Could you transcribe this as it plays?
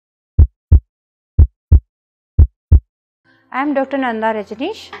I am Dr. Nanda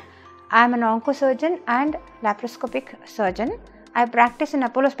Rajaneesh. I am an oncosurgeon and laparoscopic surgeon. I practice in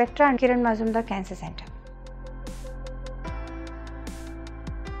Apollo Spectra and Kiran Mazumdar Cancer Center.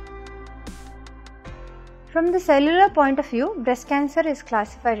 From the cellular point of view, breast cancer is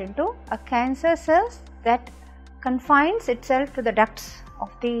classified into a cancer cells that confines itself to the ducts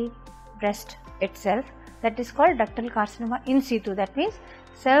of the breast itself. That is called ductal carcinoma in situ. That means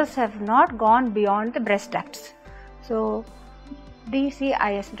cells have not gone beyond the breast ducts. So,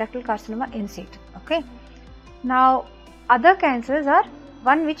 DCIS, ductal carcinoma in situ. Okay. Now, other cancers are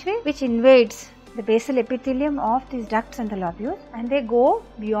one which invades the basal epithelium of these ducts and the lobules, and they go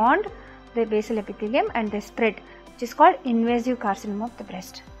beyond the basal epithelium and they spread, which is called invasive carcinoma of the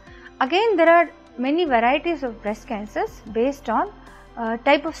breast. Again, there are many varieties of breast cancers based on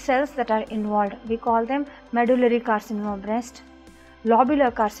type of cells that are involved. We call them medullary carcinoma breast,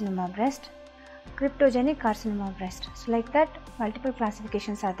 lobular carcinoma breast, cryptogenic carcinoma breast. So like that, multiple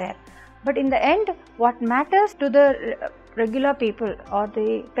classifications are there. But in the end, what matters to the regular people or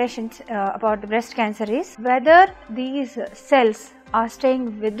the patients about the breast cancer is whether these cells are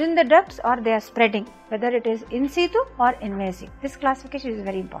staying within the ducts or they are spreading, whether it is in situ or invasive. This classification is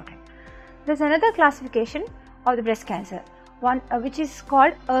very important. There is another classification of the breast cancer, one which is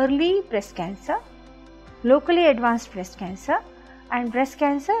called early breast cancer, locally advanced breast cancer, and breast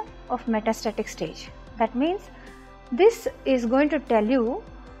cancer of metastatic stage. That means this is going to tell you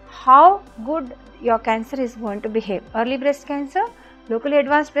how good your cancer is going to behave. Early breast cancer, locally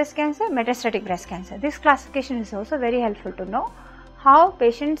advanced breast cancer, metastatic breast cancer. This classification is also very helpful to know how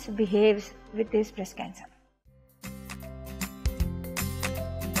patients behaves with this breast cancer.